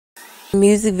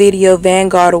Music Video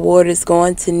Vanguard Award is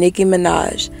going to Nicki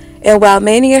Minaj. And while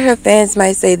many of her fans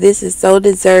might say this is so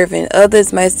deserving,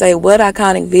 others might say, what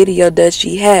iconic video does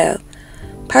she have?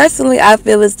 Personally, I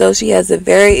feel as though she has a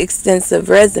very extensive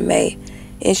resume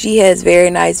and she has very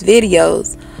nice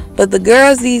videos. But the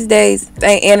girls these days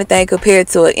ain't anything compared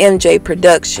to an MJ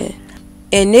production.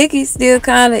 And Nicki still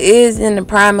kinda is in the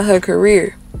prime of her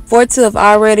career, for to have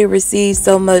already received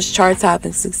so much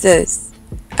chart-topping success.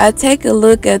 I take a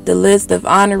look at the list of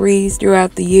honorees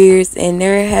throughout the years, and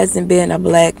there hasn't been a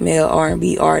black male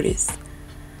R&B artist.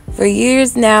 For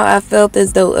years now, I felt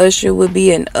as though Usher would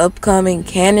be an upcoming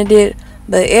candidate,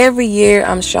 but every year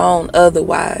I'm shown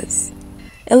otherwise.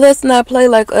 And let's not play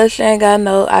like Usher ain't got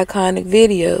no iconic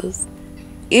videos.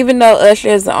 Even though Usher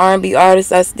is an R&B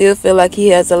artist, I still feel like he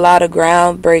has a lot of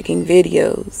groundbreaking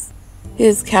videos.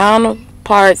 His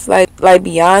counterparts like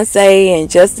Beyonce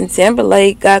and Justin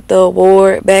Timberlake got the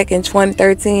award back in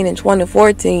 2013 and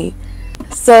 2014.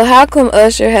 So how come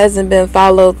Usher hasn't been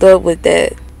followed up with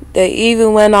that? They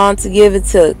even went on to give it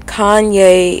to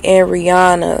Kanye and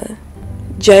Rihanna,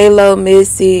 J-Lo,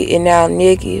 Missy, and now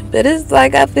Nicki. But it's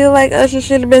like I feel like Usher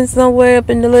should have been somewhere up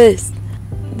in the list.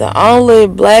 The only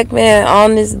black man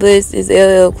on this list is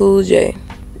LL Cool J.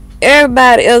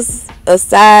 Everybody else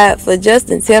aside for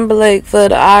Justin Timberlake for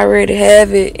to already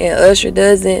have it and Usher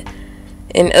doesn't,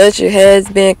 and Usher has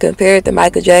been compared to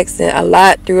Michael Jackson a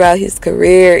lot throughout his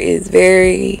career, is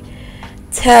very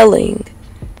telling.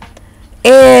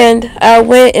 And I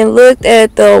went and looked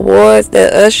at the awards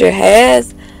that Usher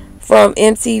has from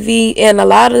MTV, and a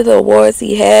lot of the awards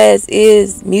he has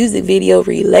is music video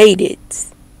related.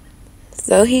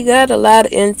 So he got a lot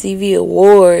of MTV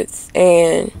awards,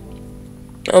 and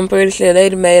I'm pretty sure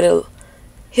they'd made a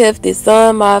hefty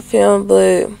sum off him,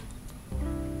 but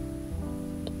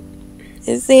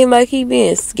it seemed like he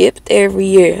being skipped every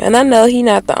year. And I know he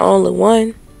not the only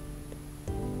one,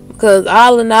 because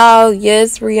all in all,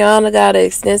 yes, Rihanna got an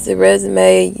extensive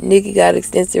resume, Nicki got an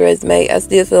extensive resume. I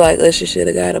still feel like Usher should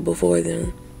have got it before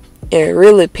them. And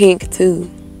really Pink too.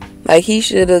 Like he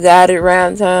should have got it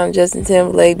around time. Justin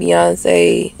Timberlake,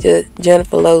 Beyonce,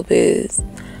 Jennifer Lopez.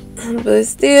 But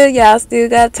still, y'all still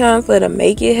got time for it to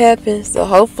make it happen. So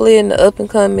hopefully in the up and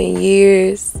coming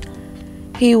years,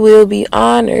 he will be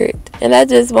honored. And I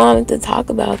just wanted to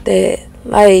talk about that.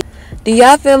 Like, do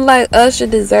y'all feel like Usher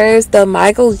deserves the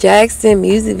Michael Jackson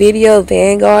Music Video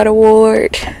Vanguard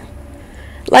Award?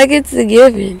 Like, it's a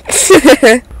given.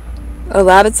 A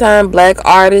lot of time, black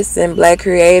artists and black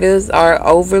creators are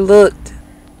overlooked.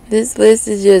 This list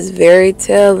is just very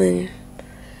telling.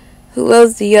 Who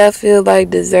else do y'all feel like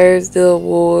deserves the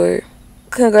award?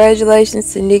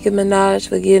 Congratulations to Nicki Minaj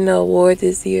for getting the award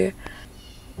this year.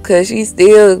 Cause she's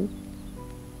still,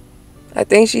 I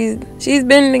think she's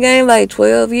been in the game like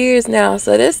 12 years now.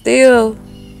 So that's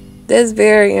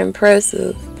very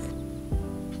impressive.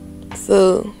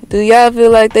 So do y'all feel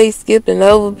like they skipping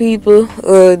over people,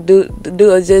 or do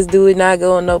it not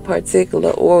go in no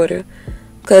particular order?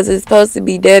 Cause it's supposed to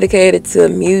be dedicated to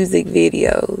music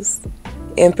videos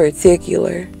in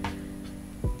particular,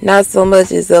 not so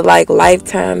much as a like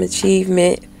lifetime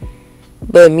achievement,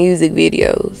 but music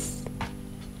videos.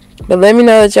 But let me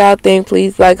know what y'all think.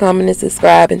 Please like, comment, and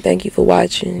subscribe, and thank you for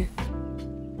watching.